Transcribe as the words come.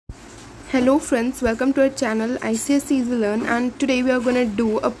Hello friends, welcome to our channel ICSE Easy Learn, and today we are going to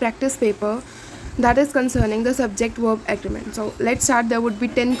do a practice paper that is concerning the subject verb agreement. So let's start. There would be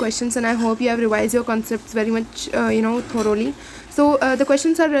 10 questions and I hope you have revised your concepts very much thoroughly. So the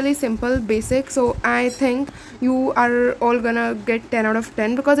questions are really simple, basic, so I think you are all gonna get 10 out of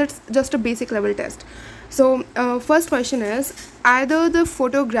 10 because it's just a basic level test. So first question is, either the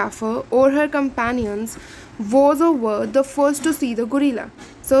photographer or her companions was or were the first to see the gorilla.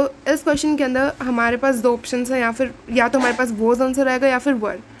 सो इस question के अंदर हमारे पास दो option हैं, या तो हमारे पास was answer आएगा या फिर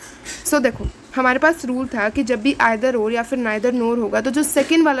वर. सो देखो, हमारे पास रूल था कि जब भी आइदर और या फिर नाइदर नोर होगा तो जो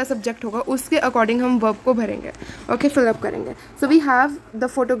सेकंड वाला सब्जेक्ट होगा उसके अकॉर्डिंग हम वर्ब को भरेंगे. ओके, फिलअप करेंगे. So we have the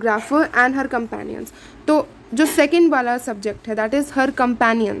photographer and her companions. तो जो सेकंड वाला सब्जेक्ट है that is her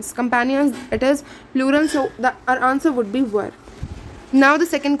companions. It is plural, so the answer would be were. Now the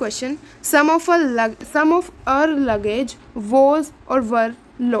second question, some of our luggage was or were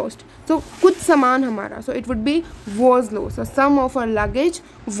lost. So कुछ सामान हमारा, so it would be was lost. So some of our luggage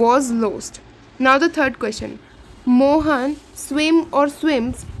was lost. Now the third question, Mohan swim or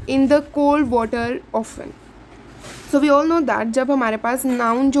swims in the cold water often. So we all know that जब हमारे पास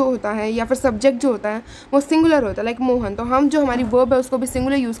noun जो होता है या फिर subject जो होता है वो सिंगुलर होता है, लाइक मोहन, तो हम जो हमारी वर्ब है उसको भी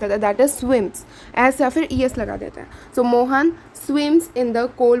सिंगुलर यूज़ करते हैं, दैट इज स्विम्स. एस या फिर ईएस लगा देते हैं. सो Mohan swims in the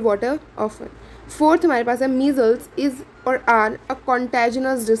cold water often. Fourth हमारे पास है मीजल्स इज़ और आर अ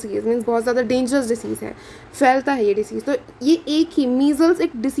कॉन्टेजिनस डिसीज़, मीन्स बहुत ज़्यादा डेंजरस डिसीज़ है, फैलता है ये डिसीज़. तो ये एक ही मीजल्स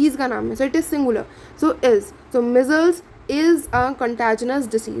एक डिसीज़ का नाम है, so it is singular, so is. So measles is a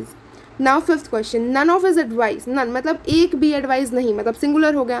कॉन्टेजिनस disease. Now fifth question, none of is advice. None मतलब एक भी एडवाइस नहीं, मतलब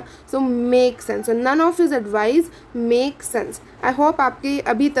सिंगुलर हो गया, so make sense. So none of is advice make sense. I hope आपके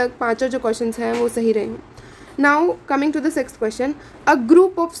अभी तक पांचों जो क्वेश्चन हैं वो सही रहे. Now coming to the sixth question, a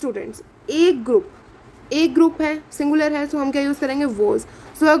group of students. एक ग्रुप है, सिंगुलर है, सो हम क्या यूज़ करेंगे, was.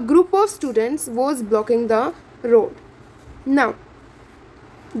 So a group of students was blocking the road. Now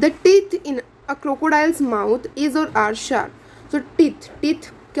the teeth in a crocodiles mouth is और are sharp. So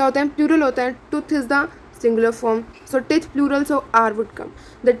teeth क्या होता है, प्लूरल होता है. Tooth is the singular form, so teeth plural, so are would come.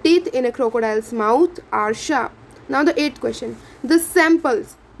 The teeth in a crocodiles mouth are sharp. Now the eighth question, the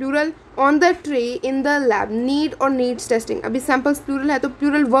samples plural on the tray in the lab need और needs testing. अभी samples plural है तो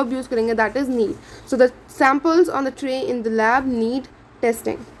plural verb use करेंगे, that is need. So the samples on the tray in the lab need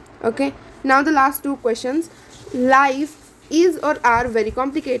testing. Okay, now the last to question, life is और are very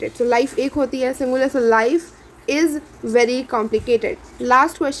complicated. So life एक होती है singular, so life is very complicated.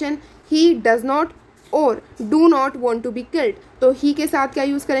 Last question, he does not or do not want to be killed. तो he के साथ क्या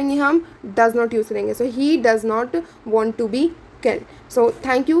use करेंगे हम, does not यूज़ करेंगे. So he does not want to be killed. So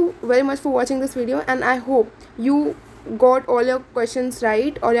thank you very much for watching this video and I hope you got all your questions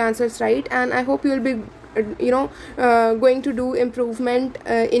right, all your answers right, and I hope you will be going to do improvement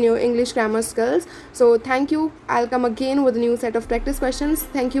in your English grammar skills. So thank you. I'll come again with a new set of practice questions.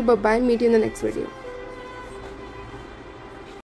 Thank you. Bye bye. Meet you in the next video.